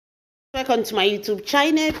Welcome to my YouTube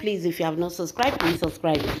channel. Please, if you have not subscribed, please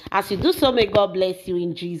subscribe. As you do so, may God bless you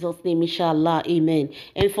in Jesus' name, inshallah, amen.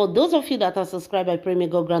 And for those of you that are subscribed, I pray may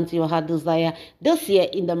God grant you your heart desire this year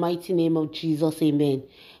in the mighty name of Jesus, amen.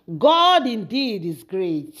 God indeed is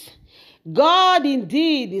great. God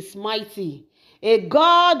indeed is mighty. A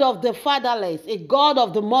God of the fatherless, a God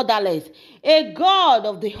of the motherless, a God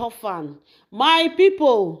of the orphan. My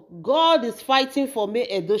people, God is fighting for me,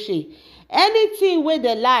 Edochie. Anything where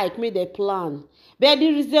they like, may they plan. But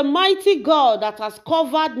there is a mighty God that has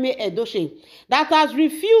covered me, Edochie, that has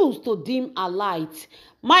refused to dim a light.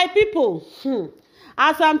 My people,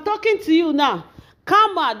 as I'm talking to you now,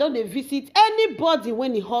 karma don dey visit anybody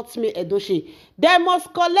when e hurt me, Edochie. They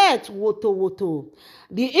must collect woto.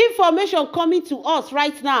 The information coming to us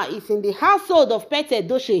right now is in the household of Pet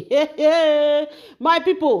Edochie. My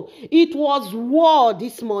people, it was war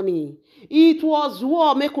this morning. It was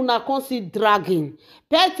war, make una come see dragging.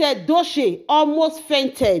 Pet Edochie almost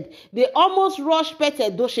fainted. They almost rushed Pet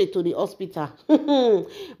Edochie to the hospital.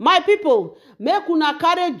 My people, make una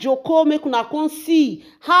carry joko, make una come see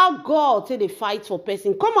how God take dey fight for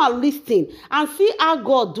person. Come and listen and see how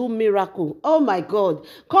God do miracle. Oh my God.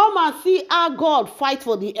 Come and see how God fight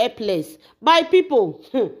for the helpless. My people,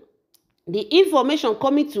 the information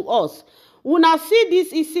coming to us. Una see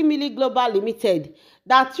this Edochie Global Limited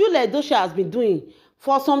that Edochie has been doing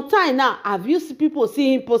for some time now. Have you seen people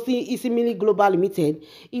see him posting Edochie Global Limited?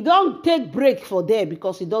 He don't take break for there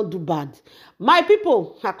because he don't do bad. My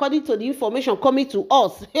people, according to the information coming to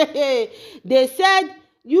us, they said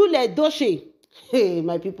Edochie,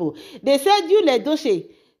 my people, they said Edochie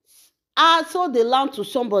sold the land to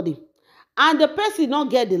somebody, and the person don't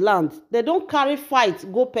get the land. They don't carry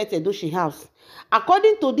fight go Pet Edochie house.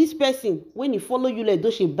 According to this person, when you follow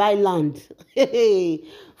Edochie buy land,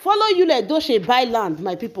 follow Edochie buy land,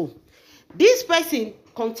 my people. This person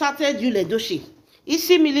contacted Edochie,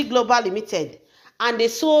 Edochie Global Limited, and they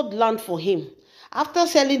sold land for him. After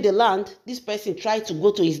selling the land, this person tried to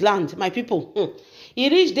go to his land, my people. He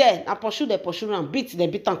reached there and pursue and beat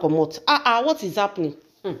and comot. What is happening?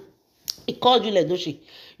 He called Edochie.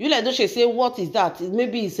 Edochie say, what is that?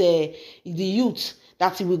 Maybe it's the youth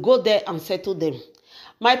that he will go there and settle them.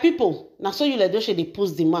 My people, now so Edochie they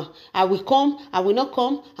post the man. I will come, I will not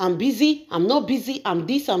come, I'm busy, I'm not busy, I'm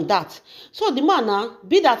this, I'm that. So the man now,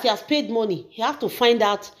 be that he has paid money, he have to find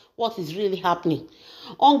out what is really happening.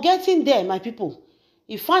 On getting there, my people,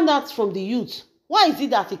 he found out from the youth. Why is it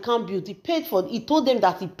that he can't build? He told them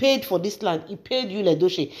that he paid for this land. He paid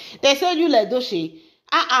Edochie. They said Edochie,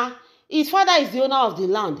 his father is the owner of the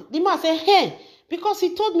land. The man said, hey, because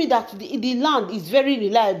he told me that the land is very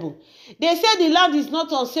reliable. They said the land is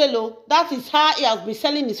not on sale. That is how he has been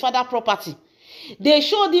selling his father's property. They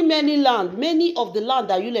showed him many of the land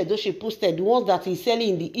that Edochie posted, the ones that he's selling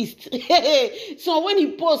in the east. So when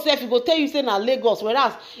he posts, he will tell you say na Lagos,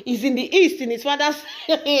 whereas he's in the east, in his father's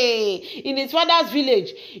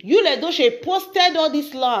village. Edochie posted all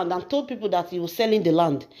this land and told people that he was selling the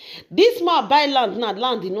land. This man buy land now,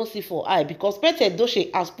 land did not see for eye, because Pet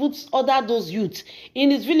Edochie has put those youths in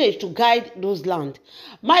his village to guide those land.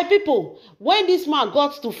 My people, when this man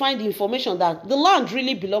got to find the information that the land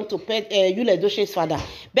really belonged to Edochie's father,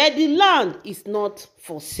 but the land is not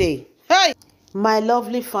for sale. Hey, my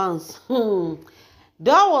lovely fans, that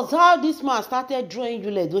was how this man started drawing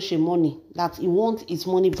Edochie money, that he want his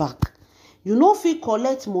money back. You know, if he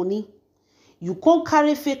collect money, you can't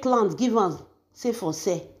carry fake land, give us, say for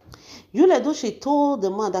sale. Edochie told the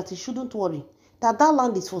man that he shouldn't worry, that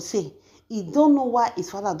land is for sale. He don't know why his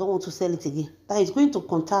father don't want to sell it again, that he's going to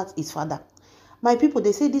contact his father. My people,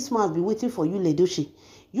 they say this man has been waiting for Edochie.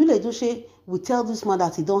 Edochie will tell this man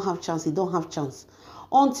that he don't have chance,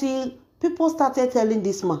 until people started telling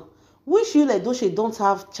this man, which Edochie don't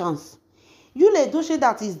have chance. Edochie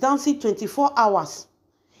that is dancing 24 hours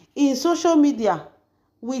in social media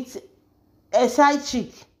with a side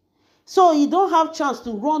chick. So you don't have chance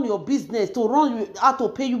to run your business, to run how to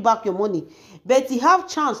pay you back your money. But you have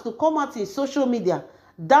chance to come out in social media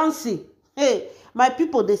dancing. Hey, my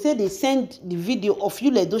people, they say they send the video of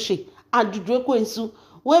Edochie and Dreko Ensu,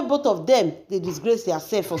 where both of them, they disgrace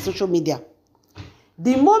themselves for social media.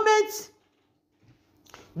 The moment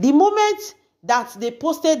that they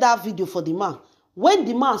posted that video for the man, when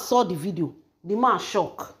the man saw the video, the man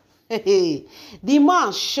shocked. The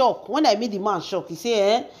man shocked. When I mean the man shocked, he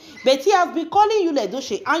said, but he has been calling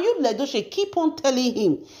Edochie, and Edochie keep on telling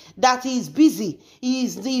him that he is busy, he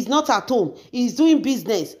is not at home, he is doing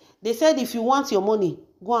business. They said, if you want your money,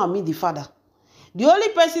 go and meet the father. The only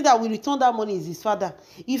person that will return that money is his father.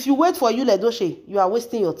 If you wait for Edochie, you are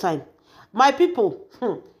wasting your time. My people,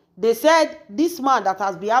 they said this man that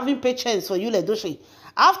has been having patience for Yul Edochie,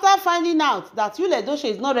 after finding out that Yul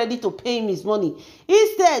Edochie is not ready to pay him his money,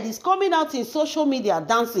 instead he's coming out in social media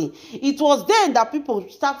dancing. It was then that people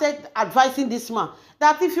started advising this man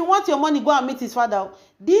that if you want your money, go and meet his father.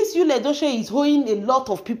 This Yul Edochie is owing a lot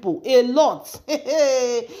of people, a lot.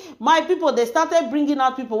 My people, they started bringing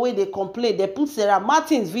out people where they complain. They put Sarah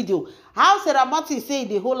Martin's video. How Sarah Martin say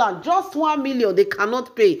the whole land, just 1 million they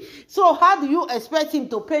cannot pay. So how do you expect him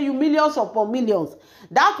to pay you millions upon millions?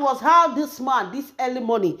 That was how this man, this early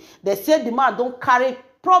morning, they said the man don't carry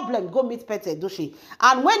problem, go meet Pete Edochie.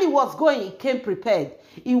 And when he was going, he came prepared.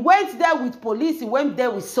 He went there with police, he went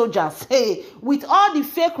there with soldiers, hey, with all the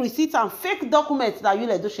fake receipts and fake documents that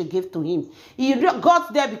Yul Edochie gave to him. He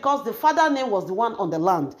got there because the father name was the one on the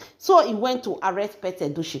land. So he went to arrest Pete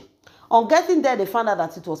Edochie. On getting there, they found out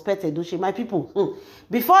that it was Pete Edochie. My people,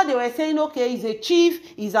 before they were saying, okay, he's a chief,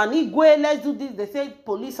 he's an Igwe, let's do this. They said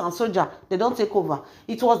police and soldier, they don't take over.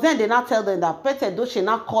 It was then they now tell them that Pete Edochie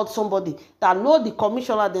now called somebody that know the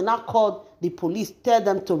commissioner, they now called the police, tell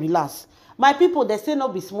them to relax. My people, they say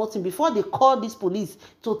not be smarting. Before they called this police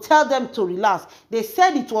to tell them to relax, they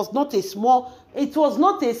said it was not a small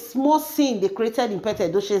scene they created in Pete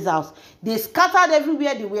Edochie's house. They scattered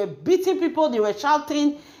everywhere, they were beating people, they were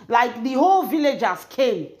shouting, like the whole villagers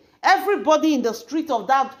came. Everybody in the street of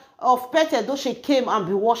Pete Edochie came and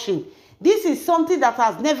be watching. This is something that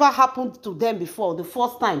has never happened to them before, the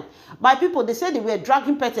first time. My people, they said they were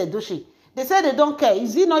dragging Pete Edochie. They say they don't care.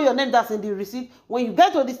 Is it not your name that's in the receipt? When you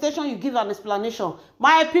get to the station, you give an explanation.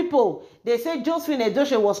 My people, they say Josephine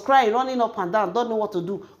Edochie was crying, running up and down, don't know what to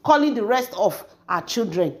do, calling the rest of her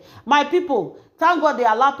children. My people, thank God they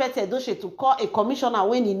allow Pete Edochie to call a commissioner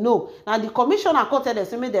when he know. And the commissioner called them,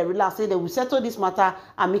 say, they relax, say they will settle this matter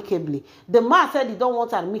amicably. The man said he don't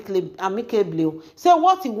want amicably. Say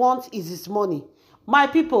what he wants is his money. My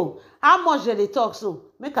people, how much did they talk so?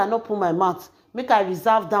 Make I not put my mouth. Make I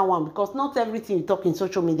reserve that one, because not everything you talk in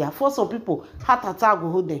social media. For some people, heart attack will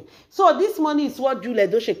hold them. So this money is what Yul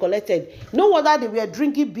Edochie collected. No wonder they were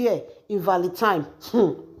drinking beer in Valentine.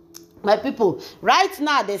 My people, right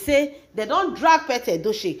now they say they don't drag Pete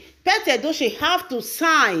Edochie. Pete Edochie have to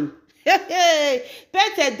sign. Pete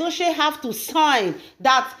Edochie have to sign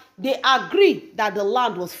that they agree that the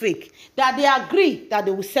land was fake, that they agree that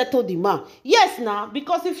they will settle the man. Yes, now,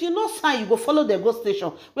 because if you not sign, you go follow the ghost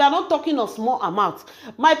station. We are not talking of small amounts.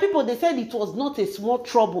 My people, they said it was not a small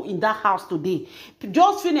trouble in that house today.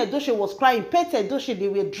 Josephine Edochie was crying. Pete Edochie, they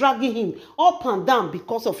were dragging him up and down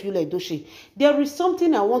because of Yul Edochie. There is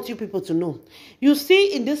something I want you people to know. You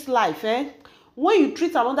see, in this life, when you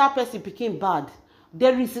treat another person picking bad,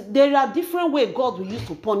 there are different ways God will use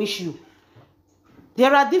to punish you.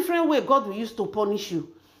 There are different ways God will use to punish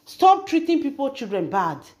you. Stop treating people's children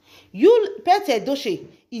bad. Pete Edochie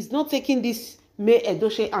is not taking this May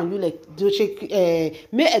Edochie and Yul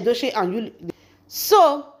Edochie.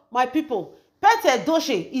 So, my people, Pete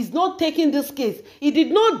Edochie is not taking this case. He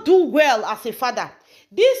did not do well as a father.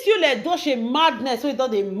 This Yul Edochie madness, when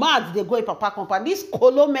they mad, they go in papa company. This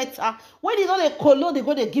colo matter, when they don't colo, they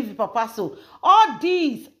go they give papa. So all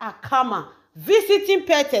these are karma. Visiting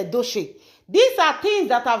Pete Edochie. These are things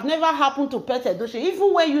that have never happened to Pete Edochie,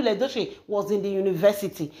 even when Yul Edochie was in the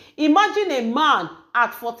university. Imagine a man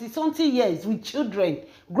at 40-something years with children,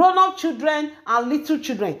 grown-up children and little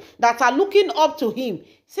children that are looking up to him.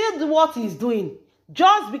 See what he's doing.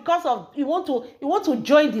 Just because of you want to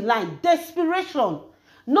join the line. Desperation.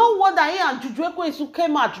 No wonder he and Juju Ekwensu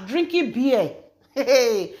came out drinking beer.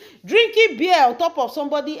 Drinking beer on top of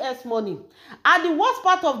somebody else's money. And the worst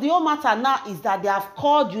part of the whole matter now is that they have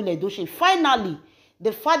called Yul Edochie. Finally,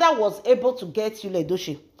 the father was able to get Yul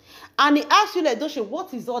Edochie. And he asked Yul Edochie,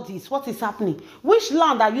 what is all this? What is happening? Which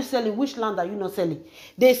land are you selling? Which land are you not selling?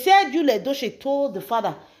 They said Yul Edochie told the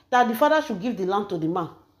father that the father should give the land to the man.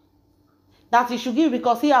 That he should give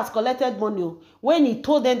because he has collected money. When he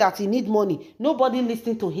told them that he need money, nobody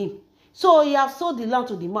listened to him. So he has sold the land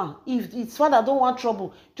to the man. If his father don't want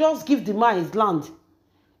trouble, just give the man his land.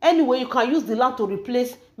 Anyway, you can use the land to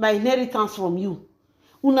replace my inheritance from you.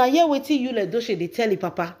 Una hear wetin Yul Edochie dey tell him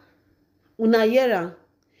papa. Una hear am.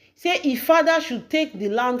 Say his father should take the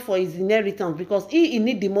land for his inheritance because he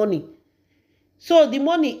need the money. So the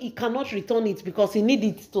money, he cannot return it because he need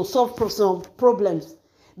it to solve some problems.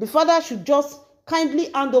 The father should just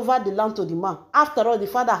kindly hand over the land to the man. After all, the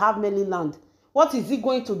father have many land. What is he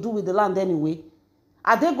going to do with the land anyway?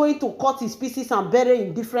 Are they going to cut his pieces and bury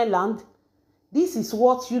in different land? This is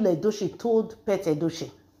what Yul Edochie told Pete Edochie.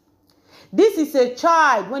 This is a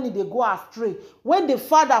child when they go astray. When the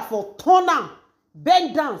father for turn am,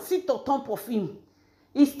 bend down, sit on top of him.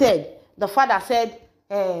 Instead, the father said,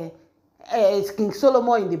 King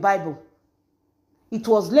Solomon in the Bible. It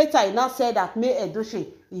was later he now said that May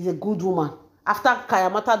Edochie is a good woman after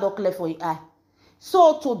Kayamata don't clear for her eye.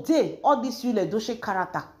 So today, all this Yul Edochie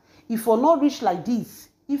character, if we're not rich like this,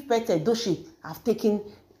 if Pet Edochie have taken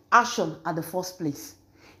action at the first place.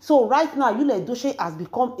 So right now, Yul Edochie has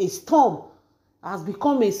become a storm, has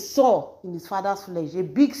become a sore in his father's flesh, a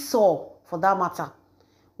big sore for that matter.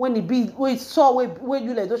 When he saw where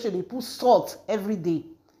Yul Edochie, they put salt every day,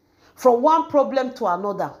 from one problem to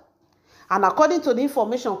another. And according to the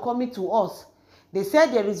information coming to us, they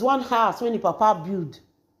said there is one house when the papa built.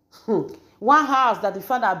 One house that the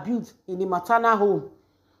father built in the maternal home.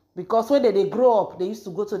 Because when they grow up, they used to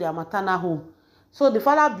go to their maternal home. So the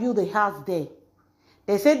father built a house there.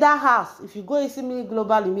 They said that house, if you go Isimili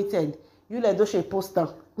Global Limited, Yul Edochie post them.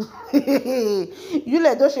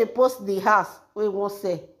 Yul Edochie post the house. We won't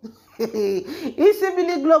say.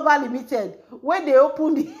 Isimili Global Limited, when they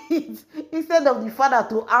opened it, instead of the father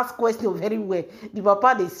to ask questions very well, the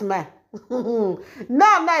papa they smile.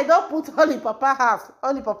 Now I don't put all the papa house,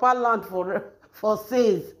 all the papa land for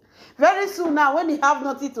sales. Very soon now, when he have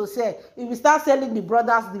nothing to say, he will start selling the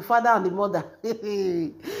brothers, the father and the mother.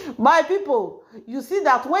 My people, you see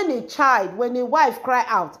that when a wife cry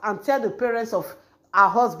out and tell the parents of her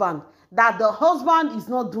husband that the husband is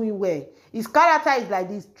not doing well, his character is like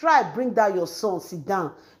this, try bring down your son, sit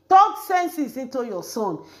down. Talk senses into your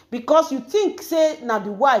son. Because you think, say, now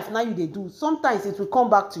the wife, now you they do. Sometimes it will come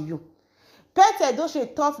back to you. Pet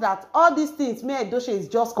Edochie thought that all these things, May Edochie is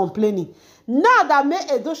just complaining. Now that May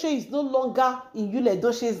Edochie is no longer in Yul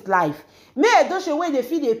Edochie's life, May Edochie, when they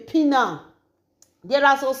feel a pain now, there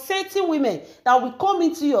are some certain women that will come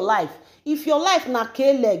into your life. If your life na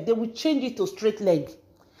K-leg, they will change it to straight leg.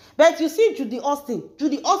 But you see Judy Austin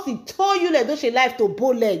turned Yul Edochie life to bow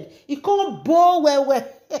leg. He can't bow well.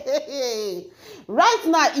 Right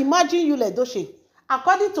now, imagine Yul Edochie.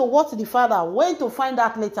 According to what the father went to find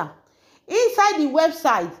out later, inside the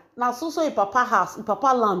website, now so a papa house, a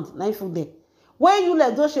papa land, na there. When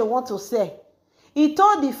Yul Edochie want to say, he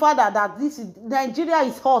told the father that Nigeria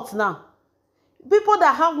is hot now. People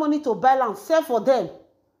that have money to buy land, sell for them.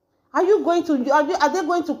 Are they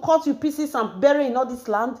going to cut you pieces and bury in all this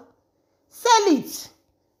land? Sell it.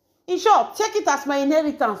 In short, take it as my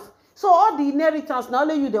inheritance. So all the inheritance, not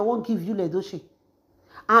only you, they won't give Yul Edochie.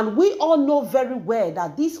 And we all know very well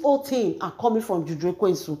that this whole thing are coming from Judre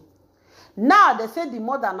Kwensu. Now they say the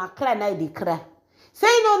mother na cry, now they cry. Say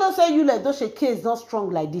no, say Yul Edochie case not strong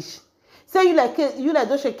like this. Say Yul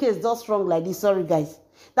Edochie case not strong like this. Sorry guys.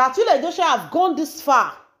 That Yul Edochie have gone this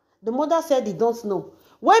far. The mother said they don't know.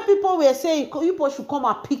 When people were saying people should come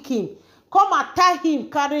and pick him, come and tie him,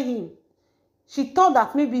 carry him, she thought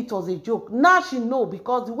that maybe it was a joke. Now she know,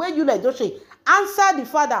 because the way Yul Edochie answered the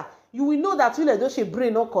father, you will know that Yul Edochie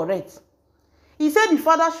brain not correct. He said the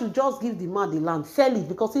father should just give the man the land, sell it,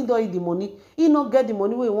 because he don't need the money. He not get the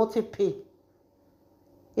money where he want to pay.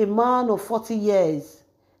 A man of 40 years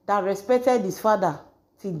that respected his father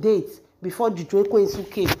till date before Judre Kwensu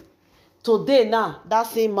came. Today now, that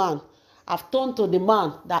same man have turned to the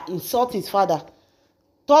man that insult his father,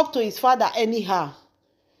 talk to his father anyhow,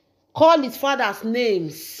 call his father's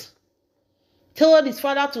names, told his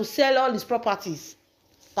father to sell all his properties,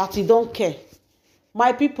 that he don't care.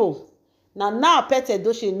 My people, now Pet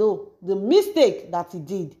Edochie know the mistake that he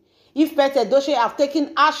did. If Pet Edochie have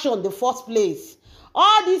taken action in the first place,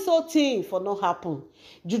 all this whole thing for not happen.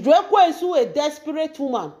 Judre Kwensu, a desperate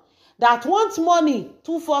woman that wants money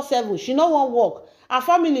 247, she no want work. Her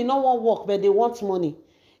family no want work, but they want money.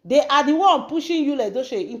 They are the one pushing Yul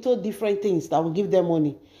Edochie into different things that will give them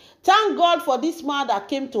money. Thank God for this man that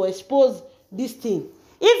came to expose this thing.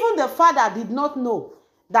 Even the father did not know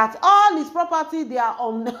that all his property, they are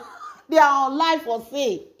on life for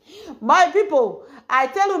sale. My people, I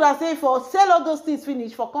tell you that say for sell all those things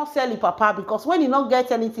finish, for can't sell it, papa, because when you don't get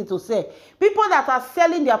anything to sell, people that are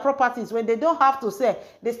selling their properties, when they don't have to sell,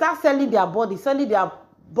 they start selling their body,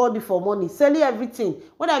 for money, selling everything.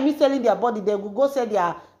 When I mean selling their body, they will go sell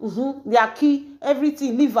their key,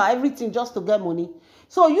 everything, liver, everything, just to get money.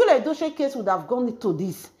 So Yul Edochie case would have gone into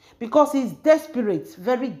this because he's desperate,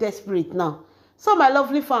 very desperate now. So my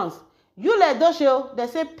lovely fans, Yul Edochie, they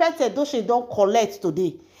say Pet Edochie don't collect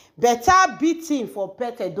today. Better beat him for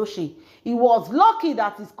Pet Edochie. He was lucky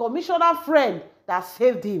that his commissioner friend that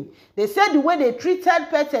saved him. They said the way they treated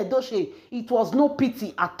Pet Edochie, it was no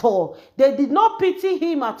pity at all. They did not pity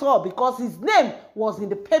him at all because his name was in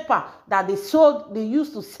the paper that they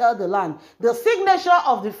used to sell the land. The signature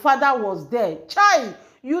of the father was there. Chai,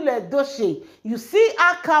 Yul Edochie, you see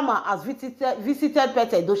how karma has visited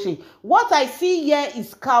Pet Edochie. What I see here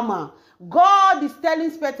is karma. God is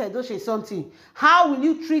telling Edochie something. How will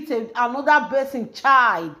you treat another person's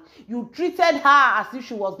child? You treated her as if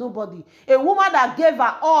she was nobody. A woman that gave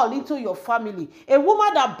her all into your family. A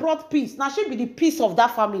woman that brought peace. Now she be the peace of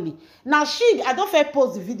that family. Now I don't fair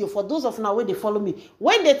post the video for those of now when they follow me.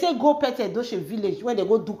 When they take go pet Edochie village, when they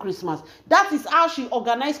go do Christmas, that is how she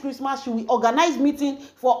organized Christmas. She will organize meeting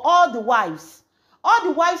for all the wives. All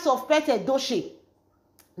the wives of Pet Edochie.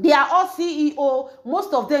 They are all CEO.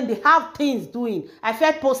 Most of them, they have things doing. I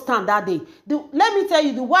felt post on that day. Let me tell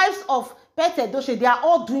you, the wives of Pet Edochie, they are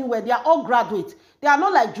all doing well. They are all graduates. They are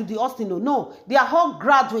not like Judy Austin. No, they are all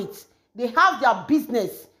graduates. They have their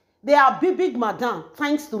business. They are big madam,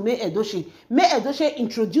 thanks to May Edochie. May Edochie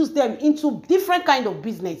introduced them into different kind of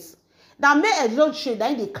business. Now May Edochie,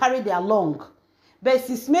 then they carry their along. But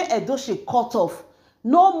since May Edochie cut off,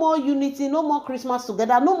 no more unity, no more Christmas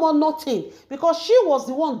together, no more nothing. Because she was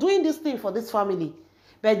the one doing this thing for this family.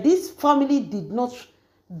 But this family did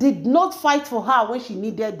not fight for her when she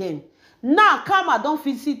needed them. Now, Karma don't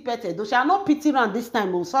visit Pet Edochie. I'm not pitying around this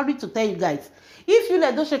time. I'm sorry to tell you guys. If you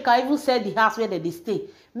Edochie can even sell the house where they stay,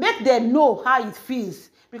 make them know how it feels.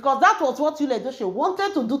 Because that was what you Edochie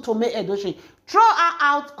wanted to do to May Edochie. Throw her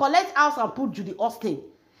out, collect house and put Judy Austin.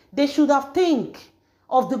 They should have think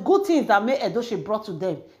of the good things that May Edochie brought to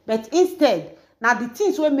them. But instead, now the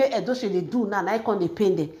things where May Edochie they do now, I can't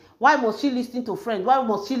depend them. Why must she listen to friends? Why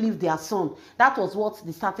must she leave their son? That was what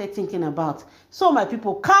they started thinking about. So my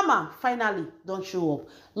people, Karma finally don't show up.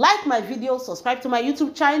 Like my video, subscribe to my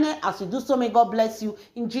YouTube channel. As you do so, may God bless you.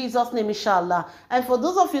 In Jesus' name, inshallah. And for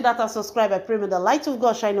those of you that are subscribed, I pray may the light of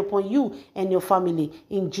God shine upon you and your family.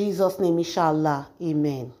 In Jesus' name, inshallah.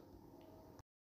 Amen.